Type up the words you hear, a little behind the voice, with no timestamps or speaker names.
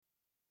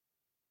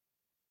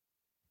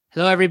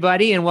Hello,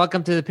 everybody, and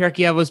welcome to the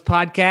Pirkei Avos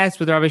podcast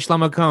with Rabbi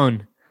Shlomo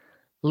Cohn,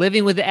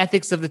 living with the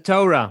ethics of the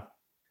Torah.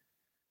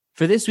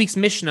 For this week's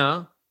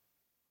Mishnah,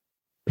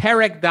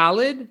 Perek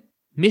Dalid,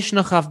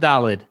 Mishnah Chav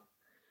Dalid,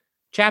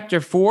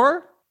 Chapter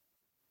 4,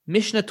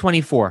 Mishnah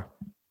 24.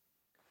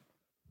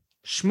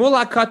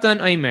 Shmuel HaKatan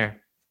Omer.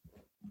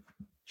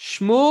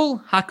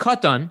 Shmuel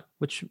HaKatan,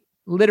 which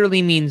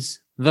literally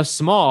means the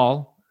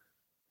small,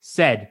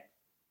 said,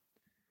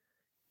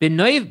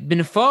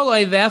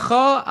 B'nfal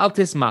oivecha al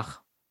tismach.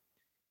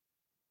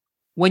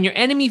 When your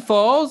enemy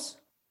falls,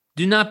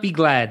 do not be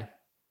glad.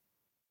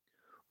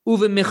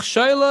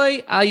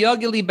 Uvemichshoyloi al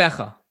yogili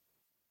becha.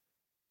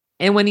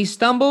 And when he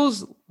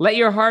stumbles, let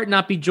your heart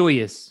not be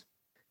joyous.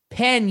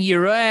 Pen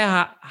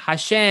yiroeh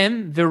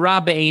Hashem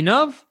v'ra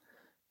be'enov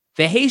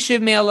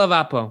v'heshiv me'alav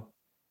apo.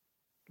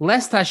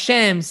 Lest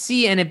Hashem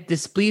see and it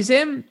displease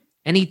him,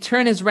 and he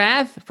turn his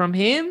wrath from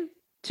him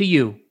to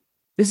you.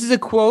 This is a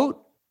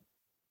quote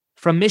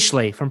from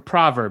Mishlei, from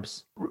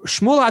Proverbs.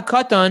 Shmuel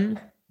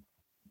HaKatan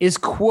is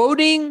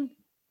quoting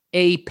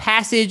a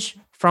passage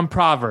from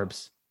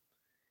Proverbs.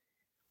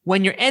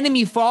 When your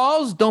enemy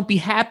falls, don't be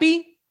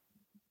happy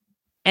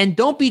and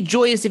don't be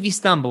joyous if he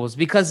stumbles,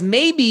 because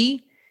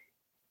maybe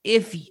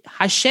if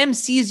Hashem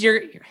sees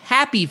you're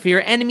happy for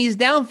your enemy's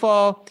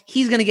downfall,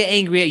 he's going to get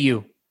angry at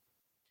you.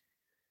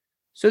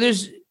 So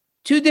there's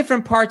two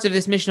different parts of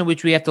this Mishnah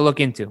which we have to look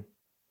into.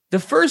 The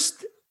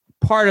first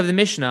part of the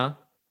Mishnah,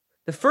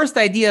 the first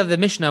idea of the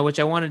Mishnah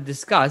which I want to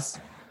discuss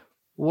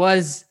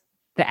was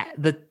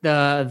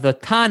the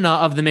Tana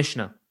of the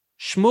Mishnah,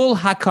 Shmuel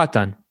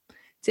HaKatan.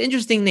 It's an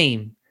interesting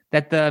name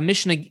that the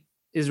Mishnah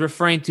is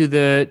referring to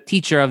the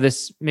teacher of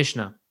this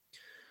Mishnah.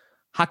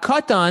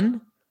 HaKatan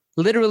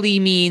literally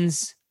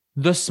means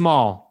the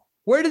small.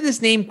 Where did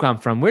this name come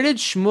from? Where did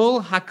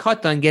Shmuel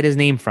HaKatan get his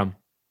name from?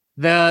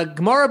 The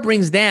Gemara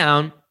brings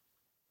down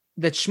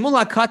that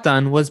Shmuel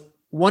HaKatan was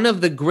one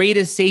of the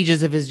greatest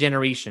sages of his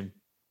generation.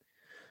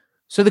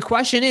 So the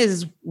question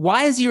is,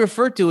 why is he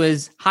referred to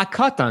as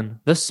HaKatan,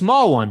 the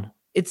small one?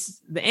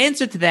 The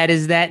answer to that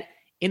is that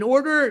in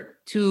order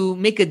to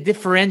make a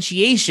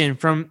differentiation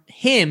from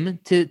him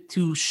to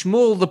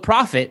Shmuel the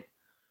prophet,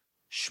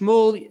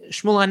 Shmuel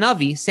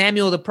HaNavi,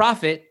 Samuel the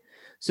prophet,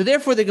 so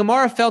therefore the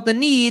Gemara felt the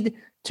need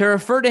to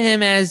refer to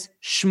him as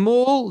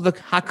Shmuel the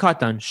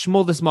HaKatan,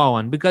 Shmuel the small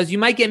one, because you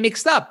might get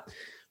mixed up,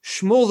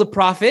 Shmuel the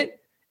prophet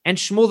and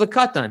Shmuel the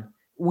Katan.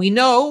 We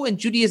know in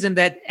Judaism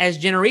that as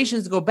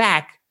generations go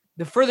back,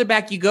 the further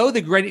back you go,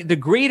 the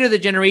greater the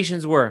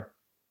generations were.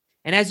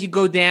 And as you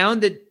go down,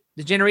 the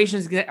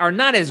generations are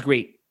not as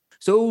great.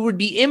 So it would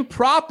be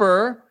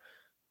improper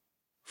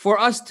for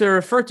us to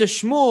refer to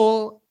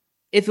Shmuel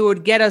if it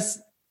would get us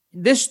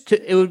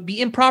it would be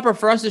improper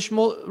for us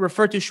to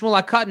refer to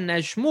Shmuel HaKatan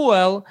as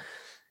Shmuel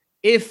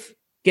if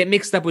get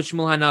mixed up with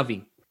Shmuel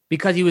HaNavi,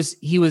 because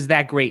he was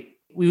that great.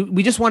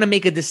 We just want to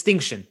make a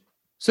distinction.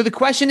 So the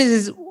question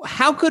is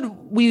how could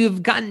we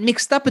have gotten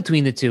mixed up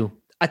between the two?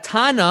 A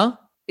Tana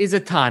is a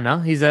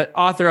Tana. He's an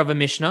author of a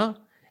Mishnah.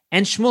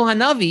 And Shmuel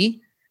HaNavi,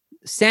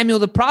 Samuel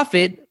the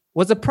prophet,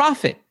 was a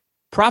prophet.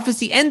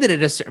 Prophecy ended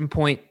at a certain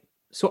point.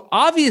 So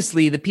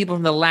obviously the people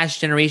from the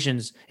last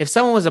generations, if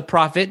someone was a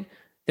prophet,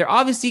 they're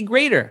obviously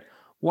greater.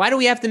 Why do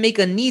we have to make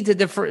a need to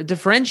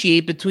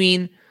differentiate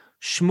between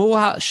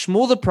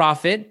Shmuel the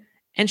prophet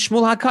and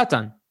Shmuel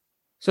HaKatan?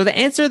 So the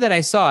answer that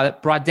I saw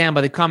brought down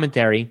by the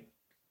commentary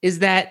is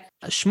that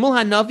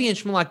Shmuel HaNavi and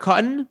Shmuel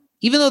HaKatan,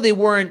 even though they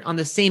weren't on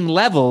the same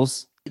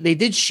levels, they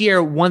did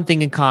share one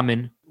thing in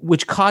common,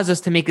 which caused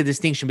us to make a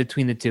distinction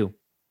between the two.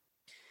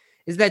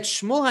 Is that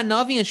Shmuel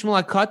HaNavi and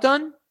Shmuel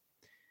HaKatan,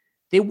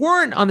 they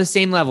weren't on the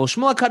same level.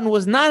 Shmuel HaKatan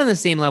was not on the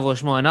same level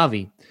as Shmuel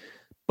HaNavi,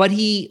 but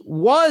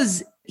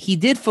he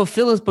did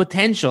fulfill his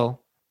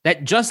potential,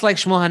 that just like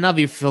Shmuel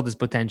HaNavi fulfilled his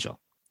potential.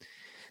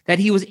 That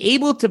he was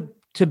able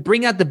to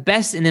bring out the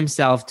best in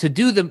himself, to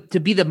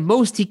be the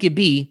most he could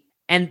be,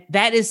 and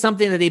that is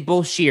something that they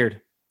both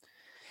shared.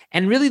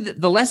 And really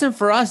the lesson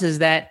for us is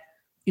that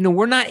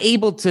we're not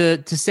able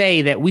to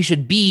say that we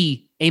should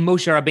be a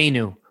Moshe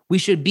Rabbeinu. We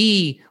should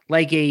be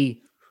like a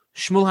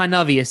Shmuel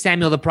HaNavi, a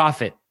Samuel the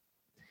prophet.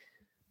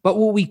 But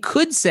what we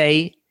could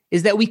say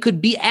is that we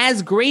could be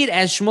as great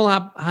as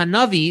Shmuel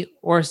HaNavi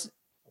or Moshe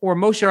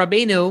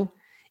Rabbeinu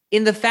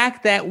in the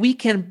fact that we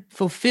can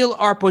fulfill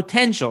our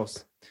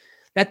potentials.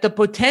 That the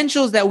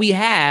potentials that we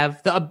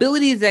have, the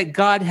abilities that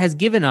God has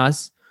given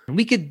us,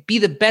 we could be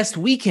the best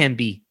we can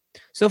be.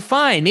 So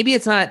fine, maybe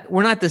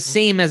we're not the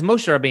same as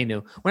Moshe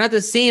Rabbeinu. We're not the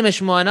same as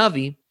Shmuel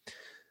HaNavi,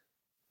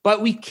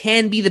 but we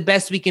can be the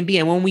best we can be.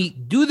 And when we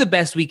do the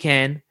best we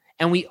can,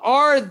 and we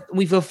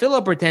fulfill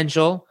our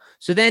potential,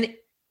 so then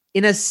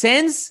in a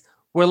sense,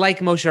 we're like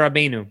Moshe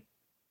Rabbeinu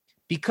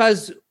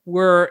because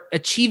we're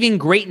achieving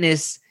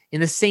greatness in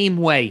the same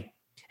way.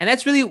 And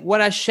that's really what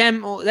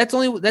Hashem, that's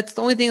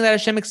the only thing that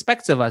Hashem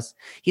expects of us.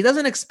 He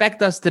doesn't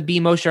expect us to be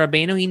Moshe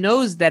Rabbeinu. He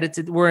knows that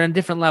we're on a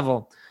different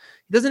level.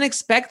 He doesn't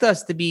expect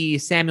us to be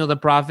Samuel the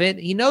prophet.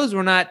 He knows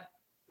we're not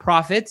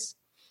prophets.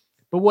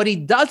 But what he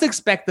does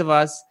expect of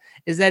us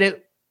is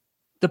that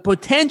the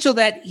potential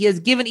that he has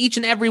given each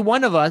and every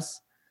one of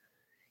us,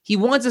 he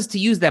wants us to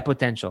use that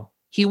potential.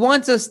 He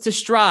wants us to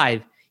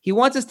strive. He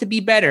wants us to be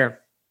better.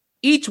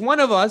 Each one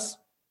of us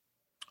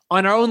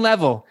on our own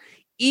level,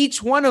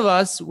 each one of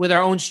us with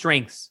our own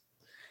strengths.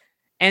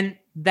 And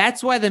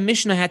that's why the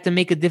Mishnah had to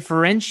make a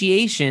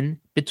differentiation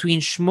between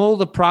Shmuel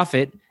the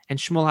prophet and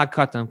Shmuel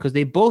HaKatan, because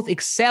they both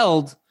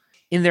excelled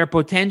in their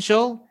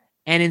potential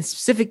and in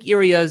specific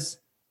areas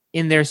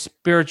in their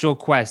spiritual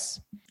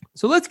quests.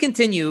 So let's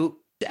continue.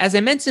 As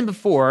I mentioned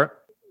before,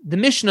 the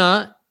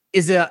Mishnah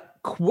is a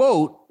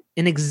quote,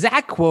 an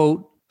exact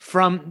quote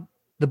from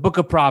the book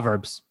of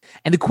Proverbs.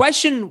 And the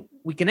question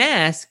we can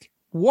ask,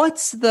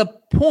 what's the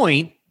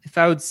point, if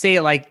I would say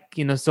it like,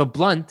 so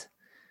blunt,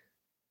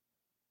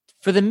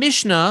 for the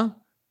Mishnah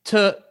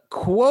to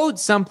quote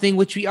something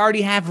which we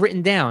already have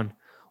written down?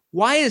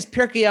 Why is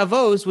Pirkei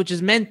Avos, which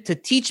is meant to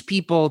teach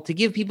people, to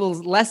give people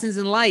lessons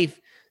in life,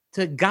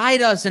 to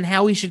guide us in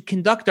how we should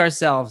conduct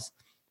ourselves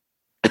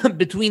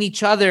between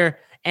each other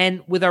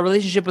and with our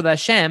relationship with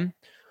Hashem,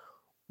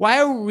 why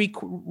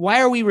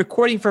are we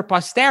recording for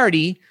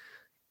posterity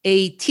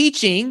a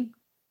teaching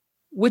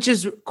which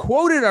is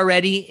quoted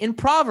already in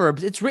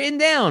Proverbs? It's written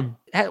down.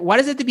 Why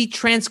does it have to be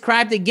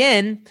transcribed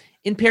again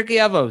in Pirkei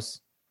Avos?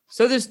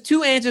 So there's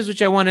two answers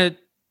which I want to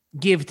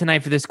give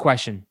tonight for this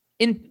question.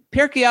 In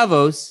Pirkei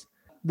Avos,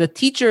 the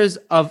teachers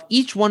of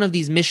each one of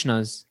these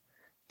Mishnahs,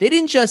 they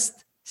didn't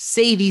just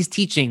say these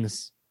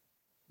teachings.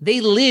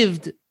 They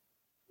lived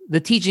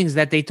the teachings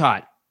that they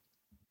taught.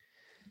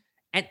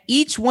 And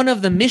each one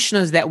of the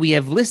Mishnahs that we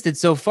have listed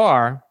so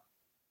far,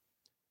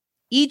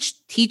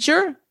 each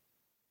teacher,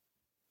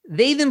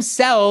 they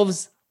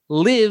themselves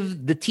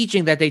lived the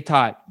teaching that they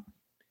taught.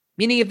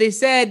 Meaning if they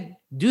said,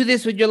 do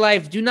this with your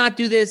life, do not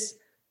do this,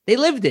 they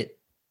lived it.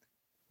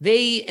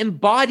 They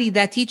embodied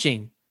that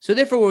teaching. So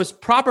therefore, it was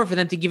proper for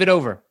them to give it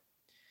over.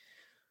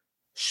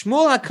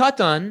 Shmuel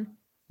HaKatan,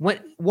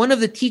 one of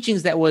the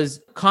teachings that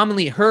was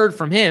commonly heard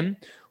from him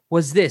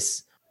was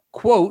this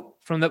quote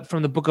from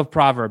the book of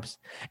Proverbs.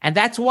 And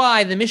that's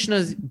why the Mishnah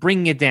is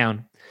bringing it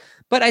down.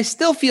 But I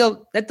still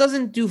feel that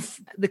doesn't do,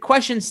 the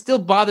question still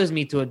bothers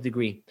me to a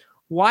degree.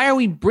 Why are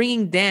we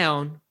bringing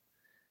down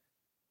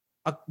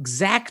an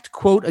exact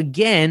quote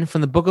again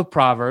from the book of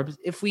Proverbs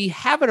if we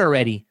have it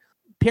already?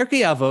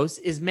 Pirkei Avos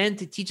is meant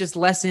to teach us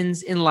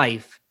lessons in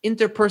life,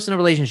 interpersonal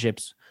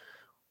relationships.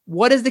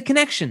 What is the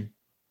connection?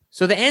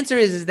 So the answer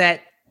is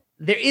that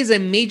there is a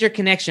major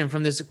connection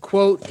from this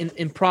quote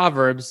in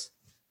Proverbs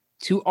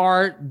to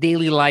our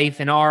daily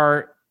life and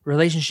our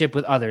relationship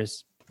with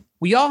others.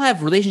 We all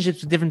have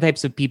relationships with different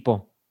types of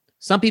people.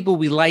 Some people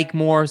we like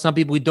more, some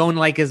people we don't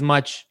like as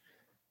much.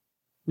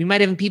 We might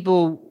have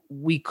people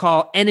we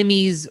call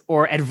enemies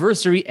or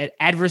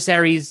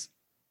adversaries,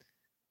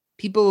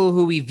 people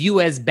who we view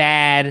as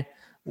bad.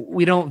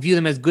 We don't view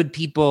them as good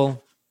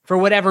people for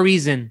whatever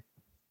reason.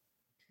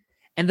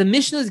 And the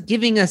Mishnah is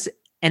giving us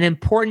an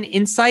important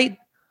insight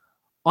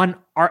on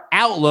our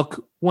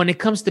outlook when it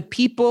comes to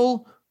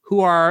people who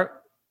are,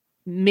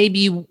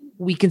 maybe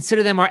we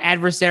consider them our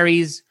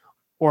adversaries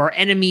or our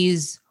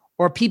enemies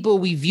or people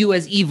we view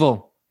as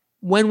evil.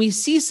 When we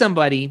see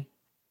somebody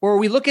or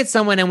we look at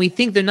someone and we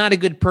think they're not a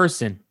good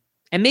person,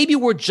 and maybe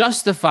we're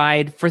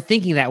justified for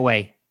thinking that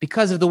way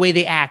because of the way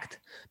they act,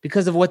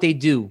 because of what they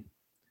do,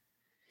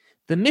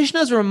 the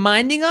Mishnah is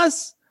reminding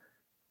us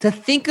to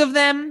think of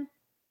them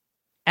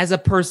as a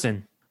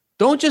person.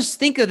 Don't just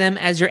think of them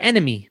as your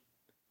enemy,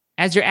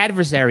 as your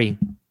adversary.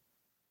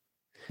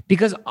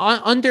 Because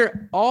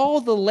under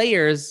all the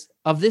layers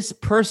of this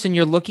person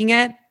you're looking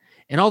at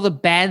and all the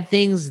bad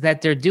things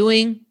that they're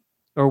doing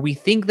or we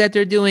think that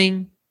they're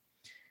doing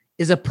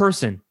is a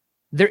person.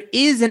 There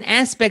is an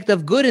aspect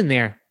of good in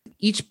there.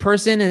 Each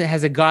person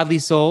has a godly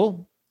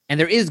soul, and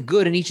there is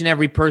good in each and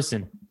every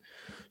person.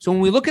 So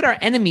when we look at our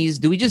enemies,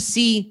 do we just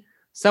see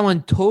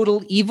someone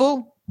total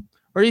evil?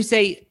 Or do you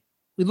say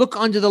we look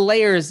under the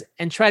layers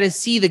and try to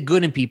see the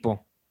good in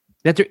people?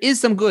 That there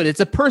is some good. It's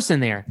a person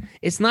there.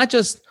 It's not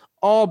just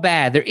all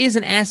bad. There is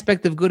an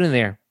aspect of good in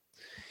there.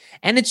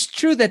 And it's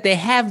true that they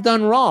have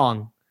done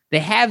wrong. They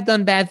have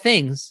done bad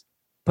things,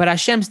 but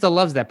Hashem still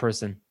loves that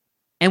person.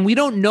 And we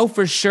don't know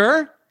for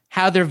sure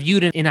how they're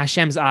viewed in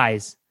Hashem's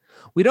eyes.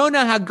 We don't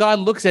know how God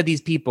looks at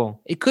these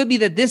people. It could be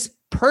that this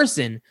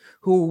person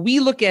who we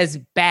look as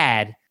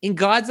bad, in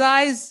God's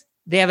eyes,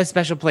 they have a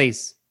special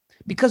place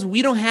because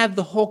we don't have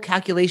the whole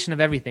calculation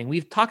of everything.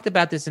 We've talked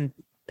about this in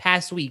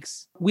past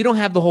weeks. We don't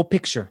have the whole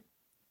picture.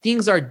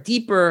 Things are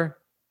deeper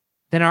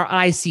than our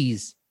eye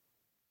sees.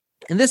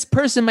 And this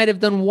person might have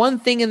done one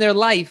thing in their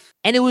life,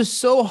 and it was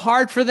so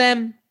hard for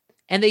them,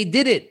 and they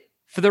did it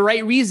for the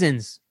right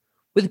reasons,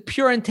 with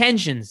pure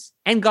intentions,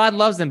 and God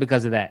loves them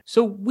because of that.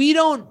 So we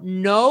don't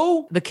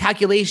know the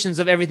calculations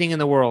of everything in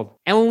the world.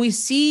 And when we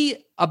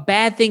see a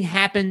bad thing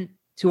happen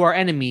to our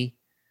enemy,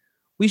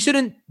 we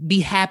shouldn't be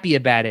happy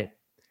about it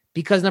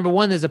because, number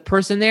one, there's a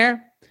person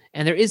there,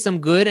 and there is some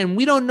good, and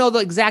we don't know the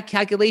exact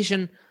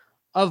calculation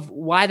of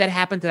why that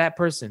happened to that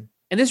person.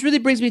 And this really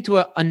brings me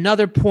to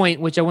another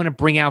point which I want to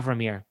bring out from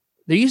here.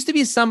 There used to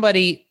be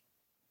somebody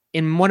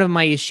in one of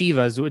my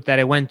yeshivas that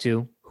I went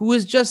to who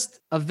was just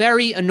a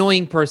very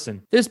annoying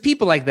person. There's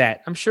people like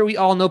that. I'm sure we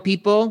all know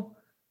people.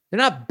 They're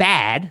not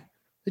bad.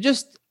 They're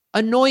just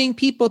annoying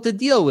people to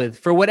deal with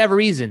for whatever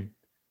reason.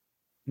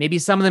 Maybe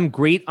some of them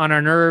grate on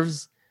our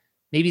nerves.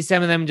 Maybe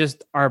some of them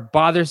just are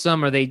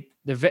bothersome, or they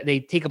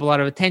take up a lot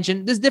of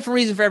attention. There's different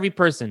reasons for every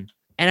person.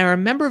 And I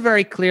remember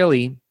very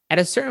clearly, at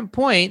a certain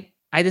point,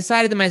 I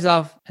decided to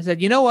myself, I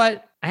said, you know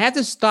what? I have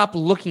to stop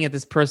looking at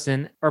this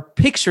person or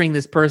picturing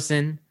this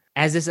person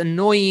as this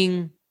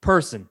annoying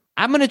person.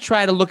 I'm going to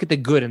try to look at the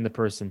good in the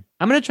person.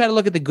 I'm going to try to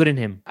look at the good in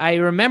him. I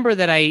remember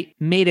that I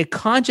made a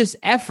conscious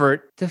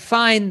effort to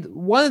find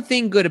one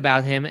thing good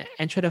about him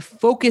and try to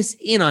focus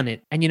in on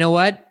it. And you know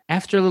what?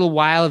 After a little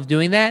while of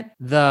doing that,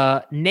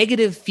 the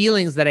negative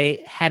feelings that I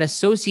had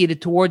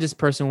associated towards this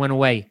person went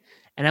away.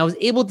 And I was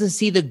able to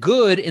see the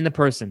good in the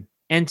person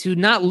and to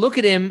not look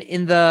at him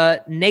in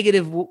the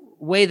negative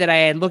way that I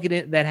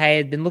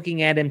had been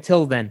looking at him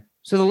till then.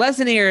 So the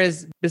lesson here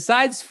is,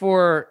 besides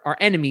for our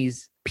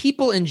enemies,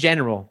 people in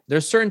general,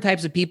 there's certain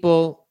types of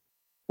people,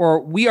 or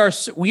we are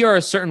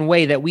a certain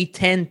way that we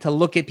tend to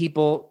look at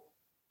people,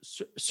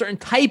 certain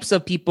types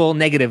of people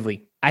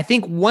negatively. I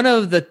think one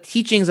of the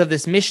teachings of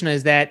this Mishnah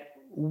is that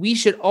we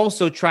should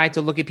also try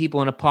to look at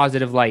people in a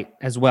positive light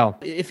as well.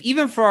 If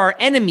even for our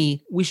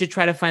enemy, we should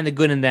try to find the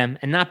good in them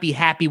and not be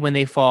happy when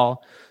they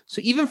fall.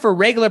 So even for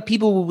regular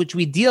people which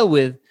we deal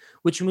with,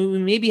 which we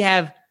maybe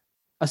have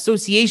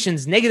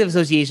associations, negative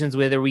associations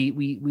with, or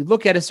we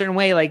look at a certain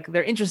way, like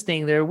they're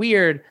interesting, they're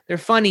weird, they're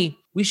funny,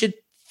 we should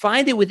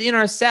find it within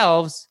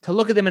ourselves to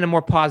look at them in a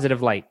more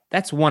positive light.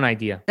 That's one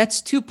idea.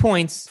 That's 2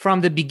 points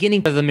from the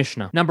beginning of the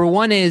Mishnah. Number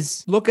one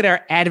is look at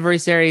our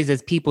adversaries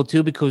as people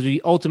too, because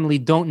we ultimately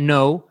don't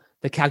know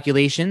the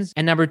calculations.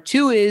 And number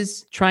two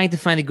is trying to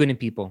find the good in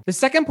people. The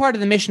second part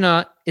of the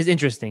Mishnah is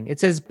interesting. It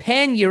says,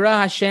 Pen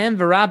yirah Hashem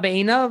v'ra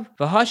be'einav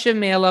v'hashem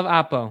me'alav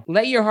apo.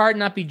 Let your heart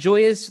not be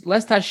joyous,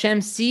 lest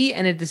Hashem see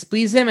and it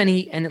displease him,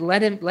 and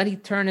let he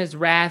turn his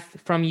wrath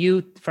from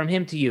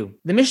him to you.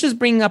 The Mishnah is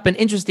bringing up an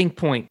interesting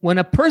point. When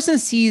a person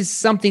sees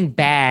something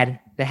bad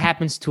that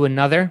happens to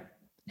another,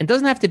 it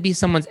doesn't have to be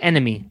someone's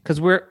enemy,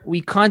 because we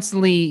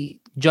constantly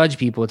judge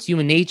people. It's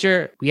human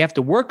nature. We have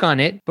to work on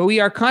it, but we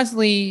are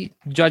constantly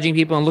judging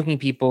people and looking at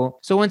people.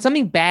 So when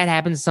something bad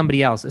happens to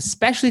somebody else,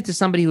 especially to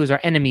somebody who is our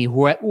enemy,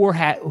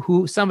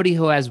 who somebody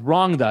who has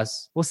wronged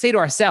us, we'll say to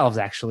ourselves,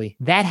 actually,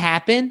 that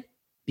happened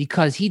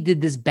because he did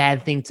this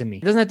bad thing to me.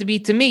 It doesn't have to be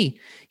to me.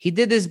 He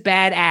did this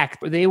bad act.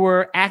 They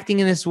were acting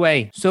in this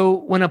way. So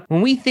when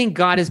we think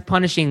God is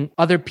punishing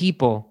other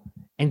people,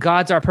 and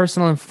God's our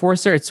personal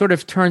enforcer, it sort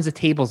of turns the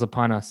tables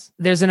upon us.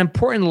 There's an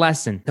important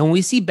lesson that when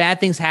we see bad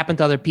things happen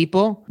to other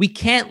people, we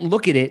can't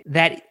look at it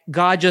that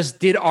God just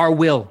did our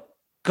will.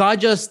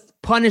 God just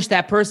punished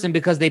that person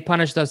because they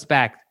punished us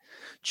back.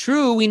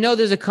 True, we know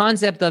there's a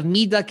concept of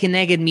midah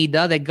keneged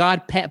midah, that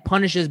God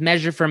punishes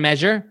measure for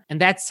measure,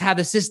 and that's how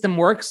the system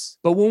works.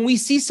 But when we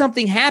see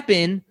something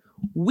happen,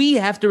 we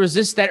have to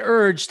resist that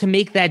urge to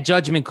make that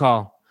judgment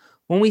call.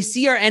 When we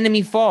see our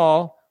enemy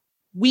fall,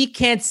 we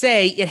can't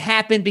say it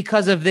happened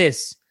because of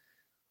this.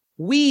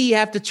 We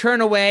have to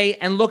turn away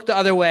and look the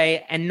other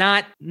way and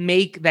not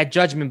make that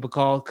judgment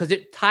call, because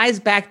it ties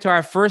back to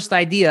our first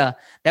idea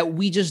that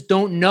we just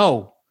don't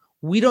know.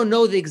 We don't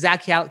know the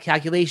exact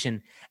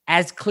calculation.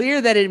 As clear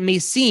that it may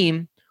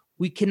seem,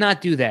 we cannot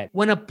do that.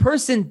 When a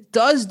person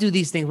does do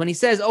these things, when he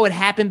says, oh, it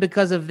happened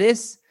because of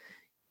this,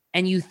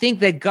 and you think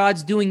that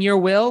God's doing your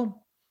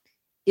will,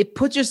 it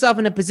puts yourself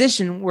in a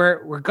position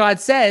where God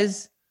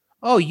says,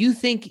 oh, you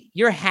think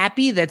you're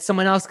happy that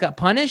someone else got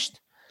punished?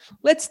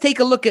 Let's take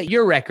a look at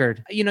your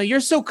record.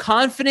 You're so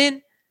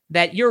confident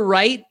that you're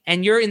right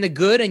and you're in the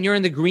good and you're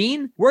in the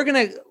green. We're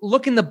going to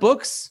look in the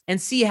books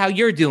and see how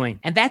you're doing.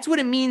 And that's what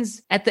it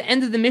means at the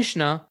end of the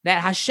Mishnah,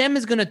 that Hashem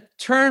is going to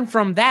turn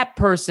from that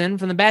person,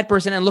 from the bad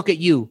person, and look at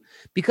you.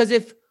 Because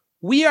if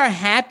we are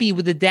happy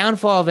with the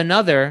downfall of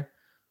another,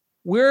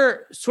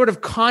 we're sort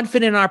of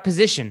confident in our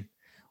position.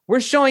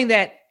 We're showing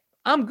that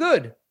I'm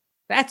good.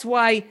 That's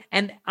why,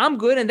 and I'm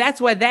good, and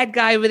that's why that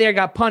guy over there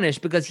got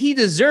punished, because he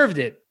deserved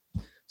it.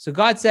 So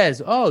God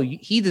says, oh,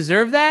 he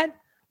deserved that?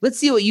 Let's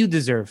see what you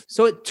deserve.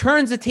 So it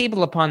turns the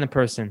table upon the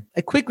person.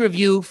 A quick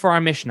review for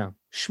our Mishnah.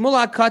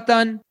 Shmuel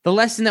HaKatan, the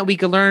lesson that we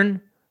can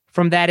learn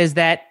from that is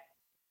that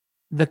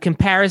the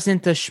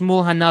comparison to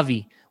Shmuel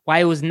HaNavi, why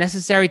it was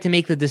necessary to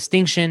make the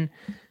distinction,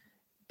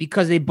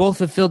 because they both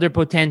fulfilled their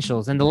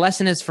potentials. And the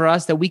lesson is for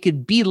us that we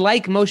could be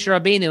like Moshe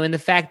Rabbeinu in the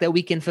fact that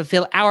we can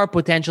fulfill our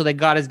potential that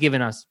God has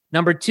given us.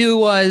 Number two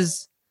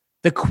was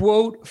the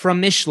quote from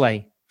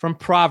Mishlei, from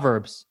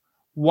Proverbs.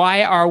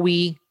 Why are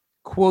we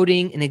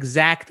quoting an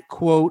exact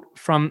quote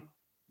from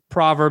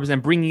Proverbs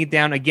and bringing it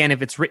down again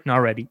if it's written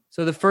already?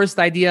 So the first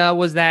idea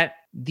was that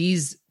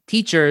these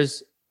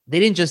teachers,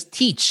 they didn't just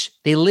teach,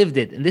 they lived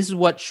it. And this is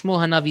what Shmuel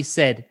HaNavi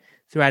said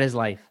throughout his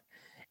life.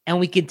 And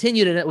we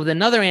continued it with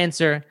another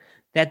answer,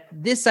 that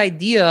this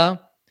idea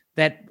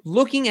that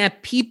looking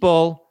at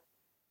people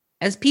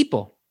as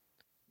people,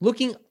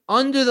 looking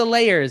under the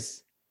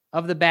layers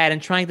of the bad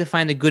and trying to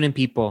find the good in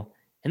people,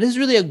 And this is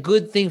really a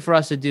good thing for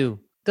us to do.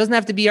 It doesn't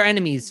have to be our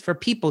enemies, for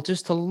people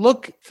just to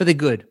look for the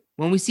good.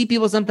 When we see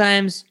people,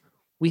 sometimes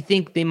we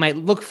think they might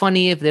look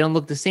funny if they don't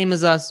look the same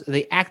as us, or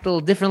they act a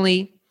little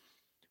differently.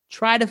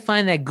 Try to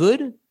find that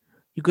good.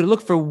 You could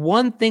look for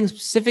one thing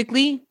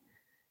specifically,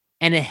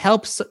 and it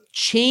helps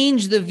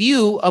change the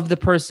view of the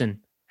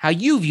person, how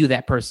you view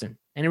that person.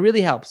 And it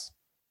really helps.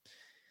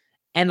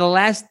 And the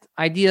last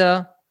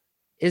idea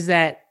is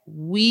that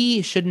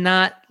we should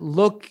not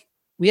look,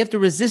 we have to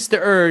resist the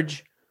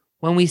urge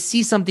when we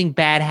see something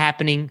bad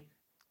happening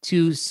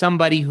to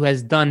somebody who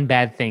has done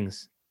bad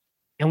things.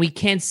 And we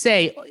can't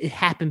say it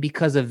happened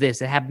because of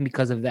this, it happened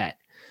because of that.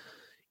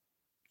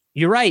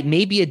 You're right.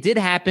 Maybe it did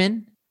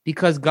happen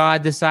because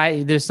God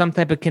decided there's some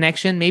type of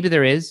connection. Maybe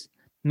there is.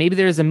 Maybe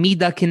there's a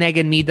midah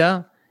keneged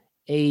midah,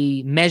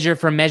 a measure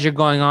for measure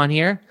going on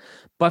here.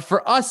 But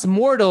for us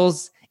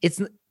mortals,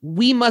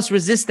 we must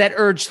resist that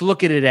urge to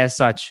look at it as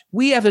such.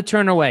 We have to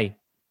turn away.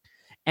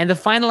 And the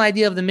final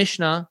idea of the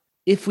Mishnah,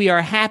 if we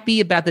are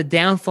happy about the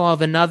downfall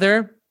of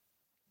another,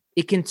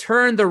 it can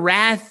turn the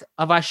wrath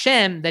of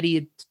Hashem that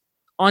he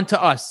onto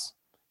us.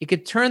 It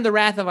could turn the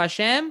wrath of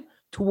Hashem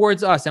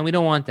towards us, and we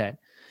don't want that.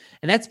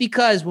 And that's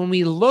because when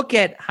we look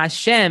at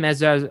Hashem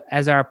as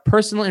our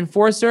personal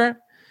enforcer,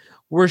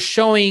 we're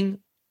showing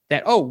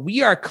that, oh,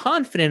 we are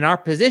confident in our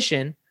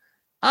position.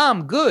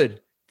 I'm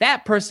good.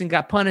 That person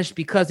got punished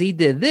because he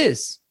did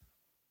this.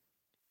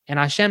 And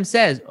Hashem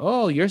says,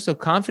 oh, you're so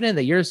confident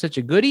that you're such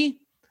a goodie?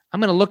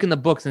 I'm going to look in the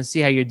books and see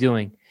how you're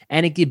doing.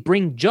 And it could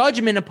bring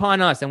judgment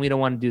upon us, and we don't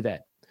want to do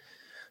that.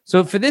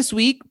 So for this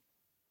week,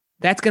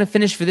 that's going to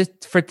finish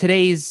for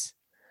today's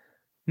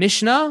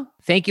Mishnah.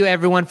 Thank you,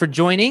 everyone, for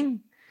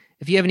joining.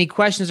 If you have any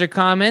questions or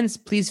comments,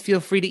 please feel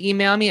free to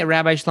email me at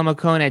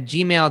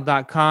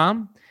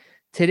rabbishlomocohen@gmail.com.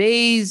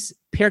 Today's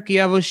Pirkei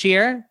Avos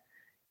shir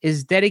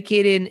is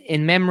dedicated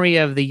in memory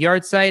of the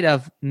yahrzeit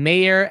of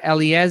Meir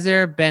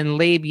Eliezer ben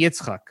Leib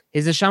Yitzchak.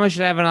 His neshama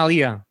should have an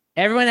aliyah.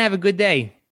 Everyone have a good day.